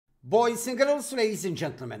Boys and girls, ladies and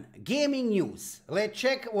gentlemen, gaming news. Let's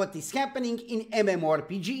check what is happening in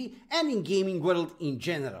MMORPG and in gaming world in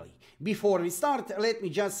general. Before we start, let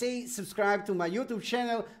me just say subscribe to my YouTube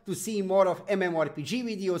channel to see more of MMORPG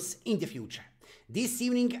videos in the future. This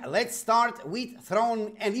evening, let's start with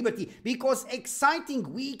Throne and Liberty because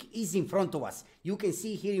exciting week is in front of us. You can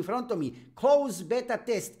see here in front of me, closed beta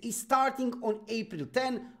test is starting on April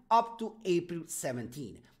 10 up to April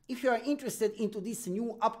 17. If you are interested into this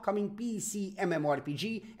new upcoming PC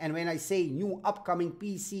MMORPG, and when I say new upcoming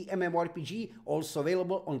PC MMORPG, also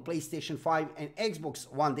available on PlayStation 5 and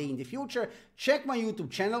Xbox one day in the future, check my YouTube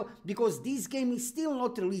channel because this game is still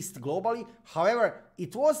not released globally. However,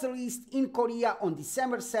 it was released in Korea on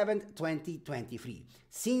December 7th, 2023.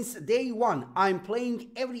 Since day one, I'm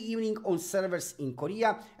playing every evening on servers in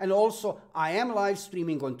Korea, and also I am live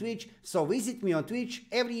streaming on Twitch, so visit me on Twitch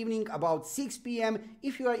every evening about 6 p.m.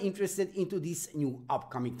 if you are interested into this new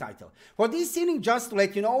upcoming title. For this evening, just to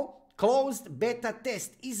let you know, closed beta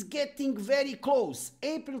test is getting very close.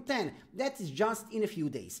 April 10, that is just in a few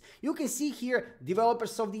days. You can see here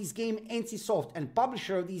developers of this game, NCSoft, and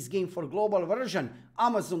publisher of this game for global version,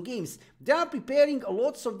 Amazon Games. They are preparing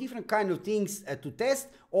lots of different kind of things to test.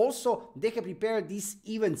 Also, they have prepared this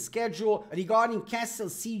event schedule regarding castle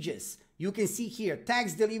sieges. You can see here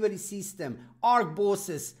tax delivery system, Ark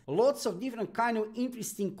bosses, lots of different kind of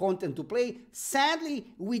interesting content to play, sadly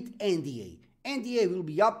with NDA. NDA will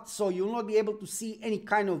be up, so you'll not be able to see any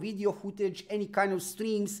kind of video footage, any kind of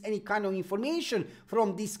streams, any kind of information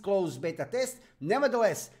from this closed beta test.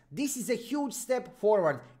 Nevertheless, this is a huge step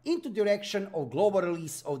forward into the direction of global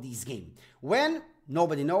release of this game. When?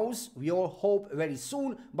 Nobody knows. We all hope very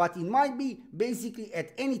soon, but it might be basically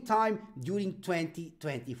at any time during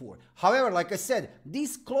 2024. However, like I said,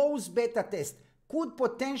 this closed beta test could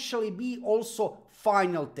potentially be also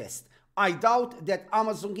final test. I doubt that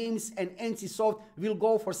Amazon Games and NCSoft will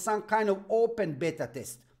go for some kind of open beta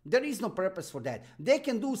test. There is no purpose for that. They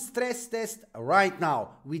can do stress test right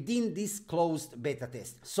now within this closed beta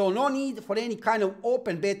test. So no need for any kind of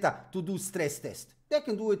open beta to do stress test. They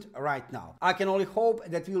can do it right now. I can only hope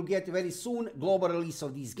that we will get very soon global release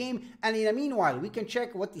of this game, and in the meanwhile we can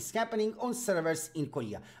check what is happening on servers in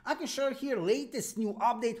Korea. I can share here latest new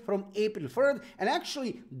update from April 3rd, and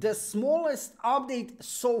actually the smallest update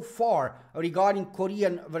so far regarding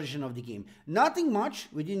Korean version of the game. Nothing much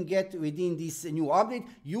we didn't get within this new update.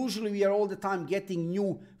 Usually we are all the time getting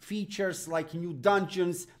new features like new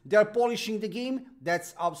dungeons. They're polishing the game,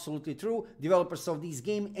 that's absolutely true. Developers of this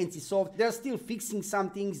game, NCSoft, they're still fixing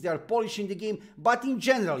some things, they're polishing the game, but in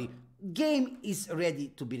general, game is ready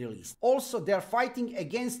to be released. Also, they're fighting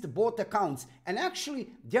against bot accounts, and actually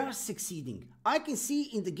they are succeeding. I can see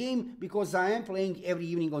in the game, because I am playing every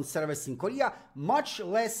evening on servers in Korea, much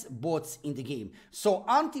less bots in the game. So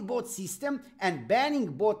anti-bot system and banning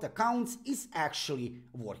bot accounts is actually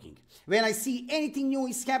working. When I see anything new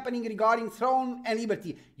is happening regarding Throne and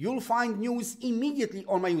Liberty, you'll find news immediately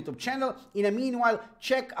on my YouTube channel. In the meanwhile,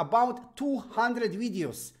 check about 200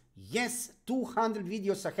 videos. Yes, 200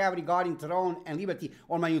 videos I have regarding Throne and Liberty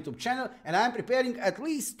on my YouTube channel, and I'm preparing at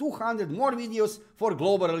least 200 more videos for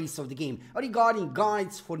global release of the game, regarding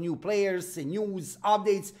guides for new players, news,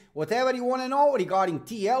 updates, whatever you want to know regarding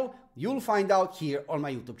TL, you'll find out here on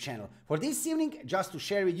my YouTube channel. For this evening, just to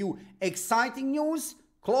share with you exciting news,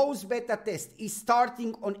 closed beta test is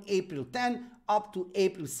starting on April 10 up to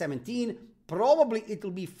April 17. Probably it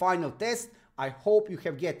will be final test. I hope you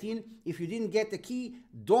have get in. If you didn't get the key,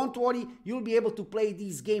 don't worry, you'll be able to play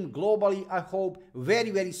this game globally, I hope,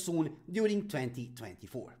 very soon during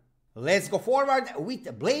 2024. Let's go forward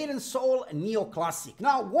with Blade & Soul Neo Classic.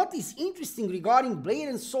 Now, what is interesting regarding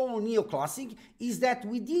Blade & Soul Neo Classic is that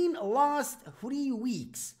within last 3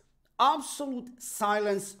 weeks, absolute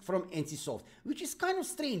silence from NCSoft, which is kind of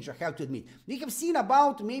strange, I have to admit. We have seen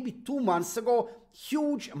about maybe 2 months ago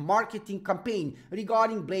huge marketing campaign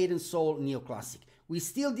regarding Blade & Soul Neo Classic. We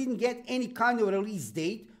still didn't get any kind of release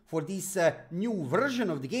date for this new version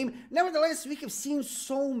of the game. Nevertheless, we have seen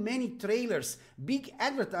so many trailers, big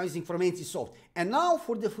advertising from NCSoft, and now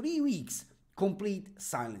for the 3 weeks, complete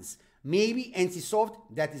silence. Maybe NCSoft,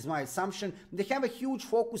 that is my assumption, they have a huge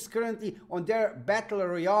focus currently on their Battle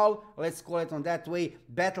Royale, let's call it on that way,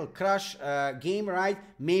 Battle Crush game, right?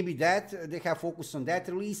 Maybe that, they have focus on that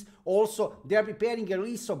release. Also, they are preparing a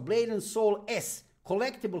release of Blade & Soul S,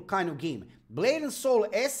 collectible kind of game. Blade & Soul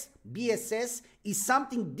S, BSS, is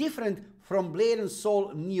something different from Blade &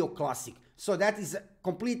 Soul Neo Classic. So that is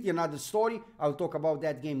completely another story. I'll talk about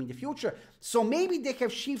that game in the future. So maybe they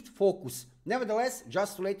have shift focus. Nevertheless,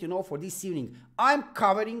 just to let you know, for this evening, I'm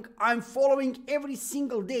following every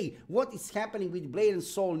single day what is happening with Blade &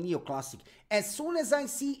 Soul Neo Classic. As soon as I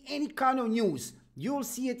see any kind of news, you will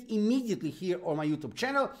see it immediately here on my YouTube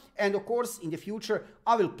channel, and of course in the future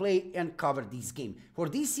I will play and cover this game. For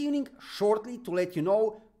this evening, shortly to let you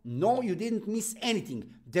know, no, you didn't miss anything.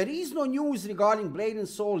 There is no news regarding Blade &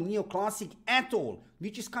 Soul Neo Classic at all,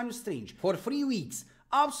 which is kind of strange. For 3 weeks,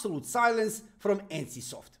 absolute silence from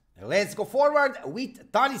NCSoft. Let's go forward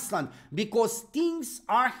with Tarisland, because things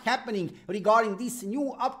are happening regarding this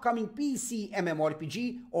new upcoming PC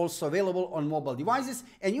MMORPG, also available on mobile devices.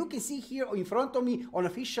 And you can see here in front of me on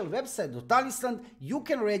official website of Tarisland, you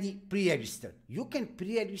can already pre-register. You can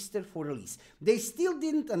pre-register for release. They still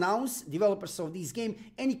didn't announce, developers of this game,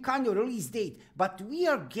 any kind of release date, but we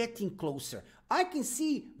are getting closer. I can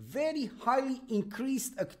see very highly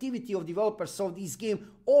increased activity of developers of this game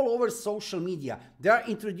all over social media. They are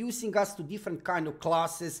introducing us to different kind of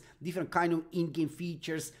classes, different kind of in-game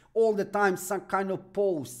features, all the time some kind of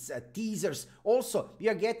posts, teasers. Also, we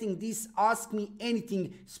are getting this Ask Me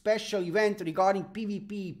Anything special event regarding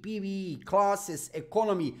PvP, PvE, classes,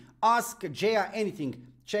 economy, Ask Jaya Anything.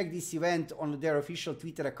 Check this event on their official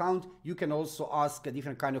Twitter account. You can also ask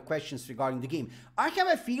different kind of questions regarding the game. I have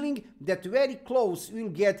a feeling that very close we'll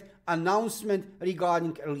get announcement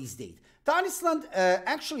regarding release date. Tarisland,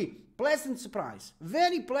 actually, pleasant surprise.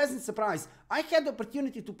 Very pleasant surprise. I had the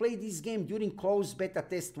opportunity to play this game during closed beta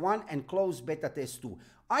test 1 and closed beta test 2.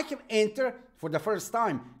 I have entered for the first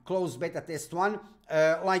time closed beta test 1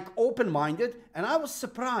 like open-minded, and I was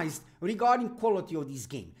surprised regarding quality of this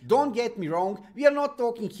game. Don't get me wrong, we are not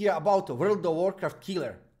talking here about a World of Warcraft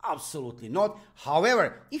killer. Absolutely not.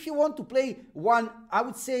 However, if you want to play one, I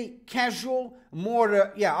would say casual,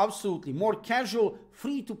 more, absolutely, more casual,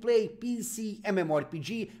 free-to-play PC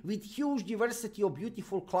MMORPG with huge diversity of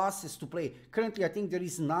beautiful classes to play. Currently, I think there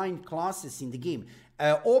is 9 classes in the game.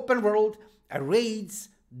 Open world, raids,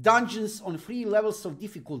 dungeons on 3 levels of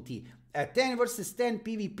difficulty, 10 versus 10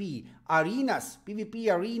 PvP, arenas,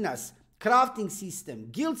 PvP arenas, crafting system,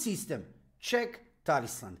 guild system. Check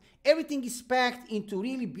Tarisland. Everything is packed into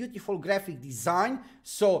really beautiful graphic design.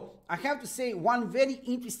 So I have to say, one very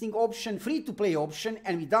interesting option, free-to-play option,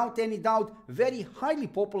 and without any doubt, very highly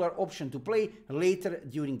popular option to play later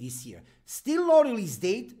during this year. Still no release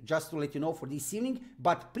date, just to let you know, for this evening,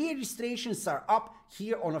 but pre-registrations are up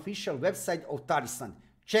here on official website of Tarisland.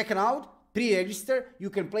 Check it out. Pre-register. You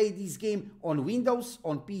can play this game on Windows,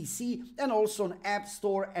 on PC, and also on App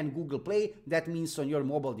Store and Google Play. That means on your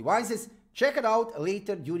mobile devices. Check it out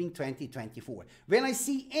later during 2024. When I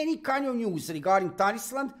see any kind of news regarding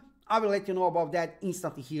Tarisland, I will let you know about that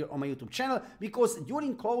instantly here on my YouTube channel, because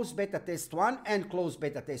during closed beta test 1 and closed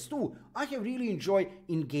beta test 2, I have really enjoyed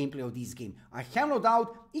in gameplay of this game. I have no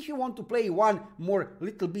doubt, if you want to play one more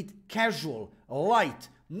little bit casual, light,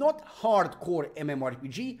 not hardcore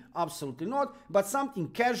MMORPG, absolutely not, but something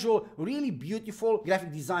casual, really beautiful,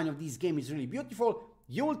 graphic design of this game is really beautiful,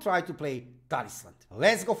 you will try to play Tarisland.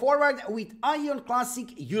 Let's go forward with Aion Classic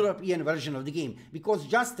European version of the game, because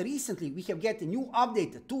just recently we have get a new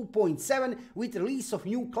update 2.7 with release of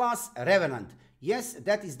new class REVENANT. Yes,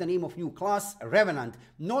 that is the name of new class, REVENANT,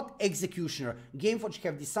 not Executioner. Gameforge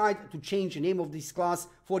have decided to change the name of this class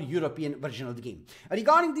for European version of the game.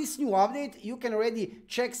 Regarding this new update, you can already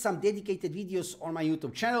check some dedicated videos on my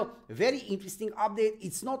YouTube channel. Very interesting update.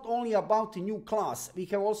 It's not only about the new class. We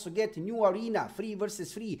have also get new arena, 3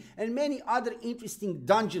 versus 3, and many other interesting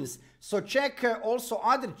dungeons. So check also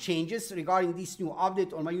other changes regarding this new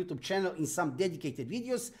update on my YouTube channel in some dedicated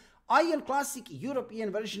videos. Aion Classic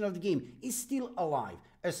European version of the game is still alive,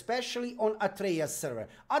 especially on Atreya's server.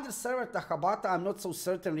 Other server, Tahabata, I'm not so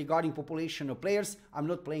certain regarding population of players. I'm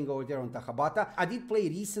not playing over there on Tahabata. I did play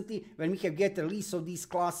recently when we have get the release of this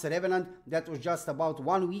class Revenant. That was just about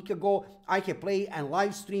 1 week ago. I have played and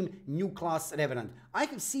live stream new class Revenant. I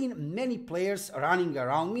have seen many players running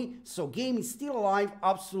around me, so game is still alive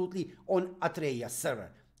absolutely on Atreya's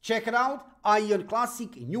server. Check it out, Aion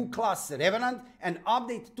Classic, new class Revenant, and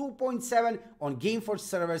update 2.7 on Gameforge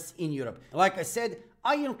servers in Europe. Like I said,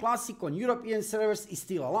 Aion Classic on European servers is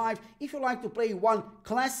still alive. If you like to play one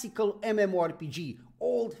classical MMORPG,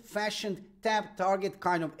 old-fashioned tab target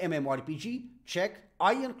kind of MMORPG, check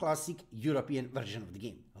Aion Classic European version of the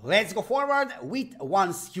game. Let's go forward with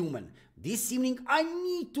Once Human. This evening I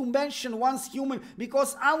need to mention Once Human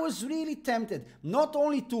because I was really tempted not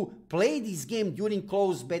only to play this game during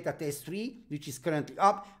closed beta test 3, which is currently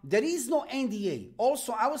up. There is no NDA.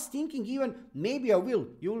 Also, I was thinking even maybe I will.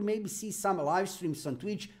 You will maybe see some live streams on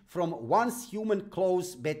Twitch from Once Human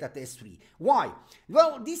closed beta test 3. Why?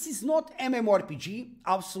 Well, this is not MMORPG,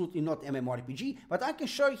 absolutely not MMORPG, but I can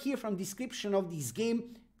show you here from description of this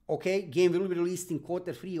game. Okay, game will be released in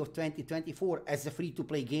Q3 of 2024 as a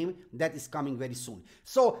free-to-play game that is coming very soon.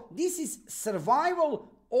 So this is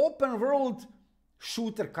survival open world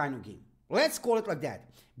shooter kind of game. Let's call it like that.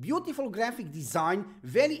 Beautiful graphic design,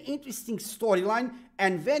 very interesting storyline,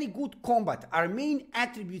 and very good combat are main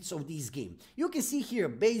attributes of this game. You can see here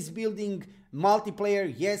base building,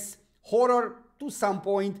 multiplayer, yes, horror to some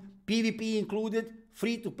point, PvP included,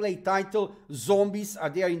 free-to-play title, zombies are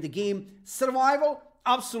there in the game, survival.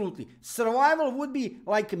 Absolutely. Survival would be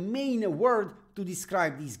like a main word to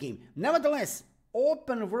describe this game. Nevertheless,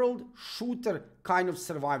 open world shooter kind of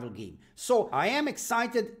survival game. So I am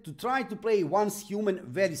excited to try to play Once Human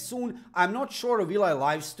very soon. I'm not sure will I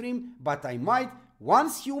live stream, but I might.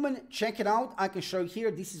 Once Human, check it out. I can show you here.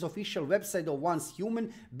 This is official website of Once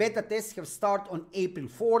Human. Beta tests have started on April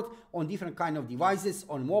 4th on different kind of devices,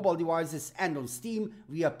 on mobile devices and on Steam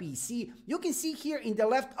via PC. You can see here in the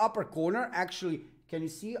left upper corner, actually, can you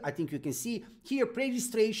see? I think you can see here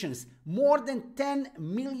pre-registrations. More than 10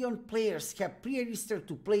 million players have pre-registered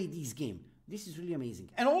to play this game. This is really amazing.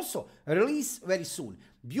 And also, release very soon.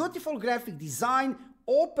 Beautiful graphic design,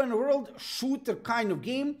 open world shooter kind of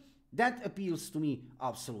game. That appeals to me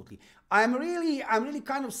absolutely. I'm really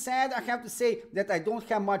kind of sad, I have to say, that I don't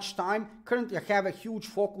have much time. Currently, I have a huge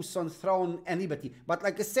focus on Throne and Liberty. But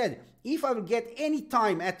like I said, if I will get any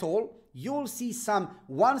time at all, you'll see some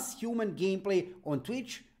Once Human gameplay on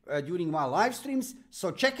Twitch during my live streams.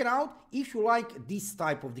 So check it out if you like this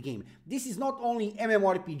type of the game. This is not only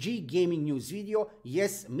MMORPG gaming news video.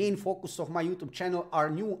 Yes, main focus of my YouTube channel are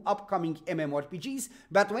new upcoming MMORPGs.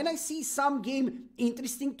 But when I see some game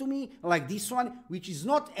interesting to me, like this one, which is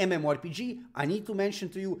not MMORPG, I need to mention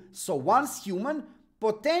to you. So Once Human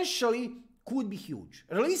potentially could be huge.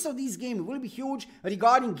 Release of this game will be huge.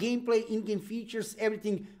 Regarding gameplay, in-game features,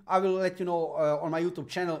 everything, I will let you know on my YouTube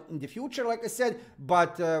channel in the future, like I said.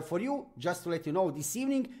 But for you, just to let you know, this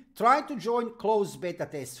evening, try to join closed beta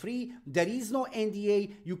test free. There is no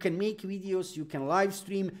NDA. You can make videos, you can live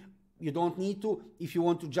stream. You don't need to. If you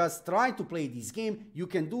want to just try to play this game, you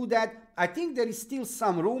can do that. I think there is still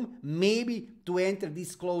some room, maybe, to enter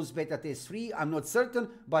this closed beta test free. I'm not certain,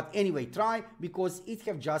 but anyway, try, because it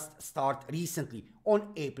have just started recently on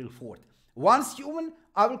April 4th. Once Human,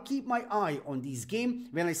 I will keep my eye on this game.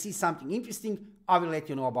 When I see something interesting, I will let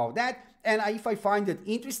you know about that. And if I find it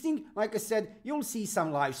interesting, like I said, you'll see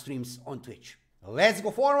some live streams on Twitch. Let's go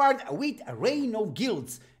forward with Reign of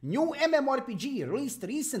Guilds, new MMORPG released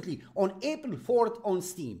recently on April 4th on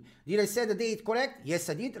Steam. Did I say the date correct? Yes,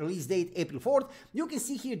 I did. Release date April 4th. You can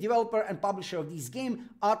see here developer and publisher of this game,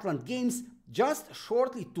 Atlant Games. Just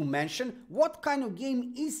shortly to mention what kind of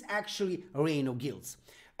game is actually Reign of Guilds.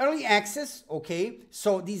 Early access, okay,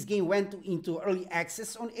 so this game went into early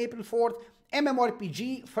access on April 4th.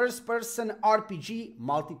 MMORPG, first-person RPG,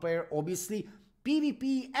 multiplayer obviously,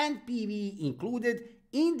 PvP and PvE included,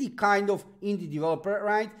 indie developer,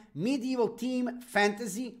 right? Medieval theme,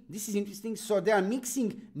 fantasy. This is interesting. So they are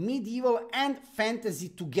mixing medieval and fantasy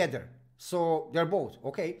together. So they're both,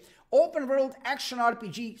 okay? Open world action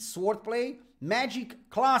RPG, swordplay, magic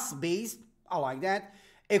class based. I like that.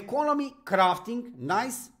 Economy, crafting,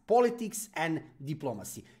 nice. Politics and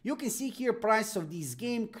diplomacy. You can see here price of this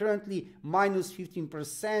game currently minus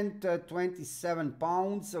 15%, 27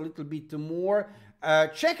 pounds, a little bit more.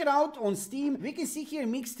 Check it out on Steam. We can see here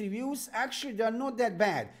mixed reviews. Actually, they're not that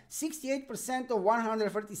bad. 68% of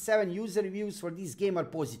 137 user reviews for this game are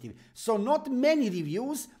positive. So not many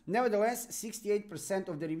reviews. Nevertheless, 68%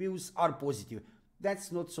 of the reviews are positive.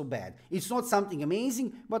 That's not so bad. It's not something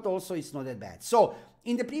amazing, but also it's not that bad. So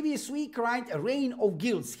in the previous week, right, Reign of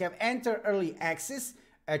Guilds have entered early access.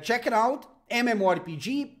 Check it out.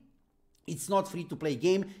 MMORPG. It's not free-to-play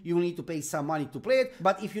game. You will need to pay some money to play it.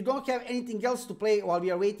 But if you don't have anything else to play while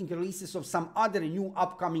we are waiting releases of some other new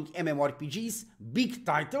upcoming MMORPGs, big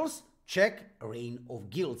titles, check Reign of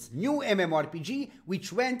Guilds. New MMORPG,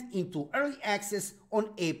 which went into early access on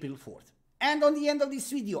April 4th. And on the end of this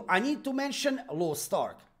video, I need to mention Lost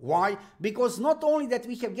Ark. Why? Because not only that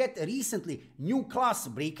we have get recently new class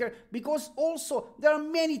breaker, because also there are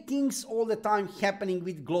many things all the time happening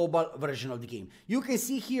with global version of the game. You can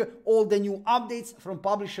see here all the new updates from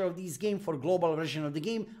publisher of this game for global version of the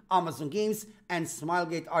game, Amazon Games and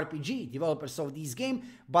Smilegate RPG, developers of this game.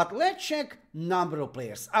 But let's check number of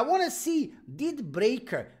players. I want to see, did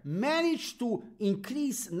Breaker manage to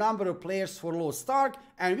increase number of players for Lost Ark,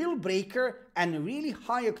 and will Breaker and really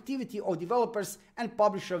high activity of developers and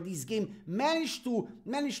publisher of this game manage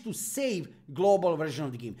to save global version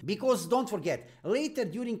of the game? Because don't forget, later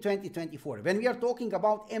during 2024, when we are talking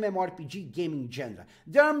about MMORPG gaming genre,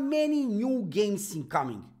 there are many new games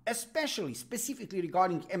incoming, especially specifically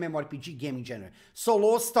regarding MMORPG gaming genre. So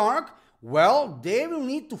Lost Ark, well, they will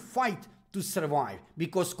need to fight to survive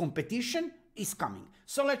because competition is coming.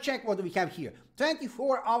 So let's check what we have here.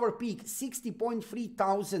 24-hour peak, 60.3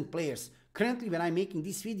 thousand players. Currently, when I'm making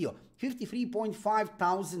this video, 53.5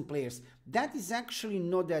 thousand players. That is actually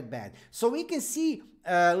not that bad. So we can see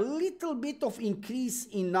a little bit of increase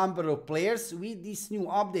in number of players with this new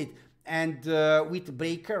update and with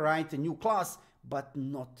Breaker, right, a new class, but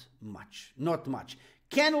not much, not much.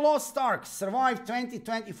 Can Lost Ark survive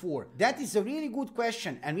 2024? That is a really good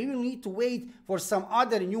question, and we will need to wait for some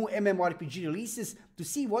other new MMORPG releases to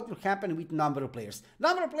see what will happen with number of players.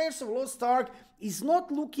 Number of players of Lost Ark is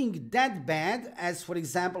not looking that bad as, for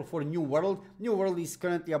example, for New World. New World is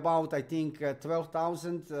currently about, I think,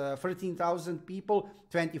 12,000, 13,000 people,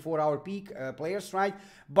 24-hour peak players, right?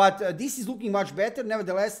 But this is looking much better.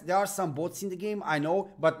 Nevertheless, there are some bots in the game, I know,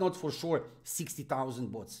 but not for sure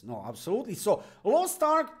 60,000 bots. No, absolutely. So Lost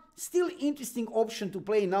Ark, still interesting option to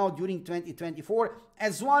play now during 2024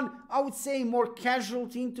 as one, I would say, more casual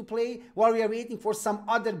thing to play while we are waiting for some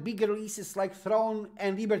other bigger releases like Throne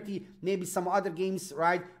and Liberty, maybe some other games,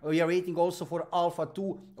 right? We are waiting also for Alpha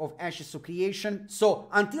 2 of Ashes of Creation. So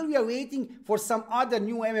until we are waiting for some other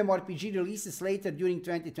new MMORPG releases later during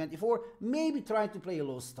 2024, maybe try to play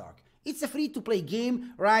Lost Ark. It's a free-to-play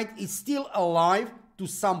game, right? It's still alive to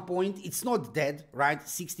some point. It's not dead, right?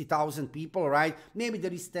 60,000 people, right? Maybe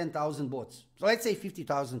there is 10,000 bots. So let's say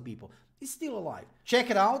 50,000 people. It's still alive.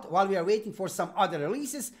 Check it out while we are waiting for some other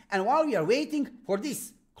releases and while we are waiting for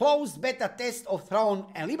this closed beta test of Throne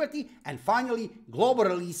and Liberty and finally global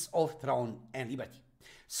release of Throne and Liberty.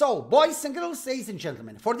 So, boys and girls, ladies and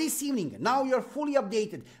gentlemen, for this evening, now you're fully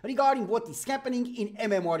updated regarding what is happening in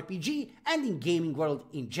MMORPG and in gaming world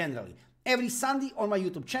in general. Every Sunday on my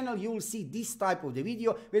YouTube channel, you will see this type of the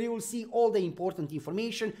video where you will see all the important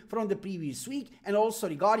information from the previous week and also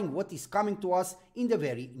regarding what is coming to us in the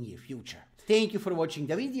very near future. Thank you for watching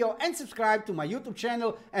the video and subscribe to my YouTube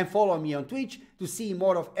channel and follow me on Twitch to see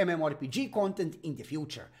more of MMORPG content in the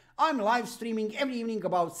future. I'm live streaming every evening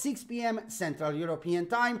about 6 PM Central European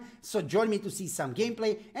Time, so join me to see some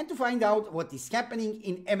gameplay and to find out what is happening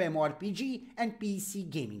in MMORPG and PC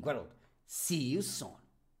gaming world. See you soon.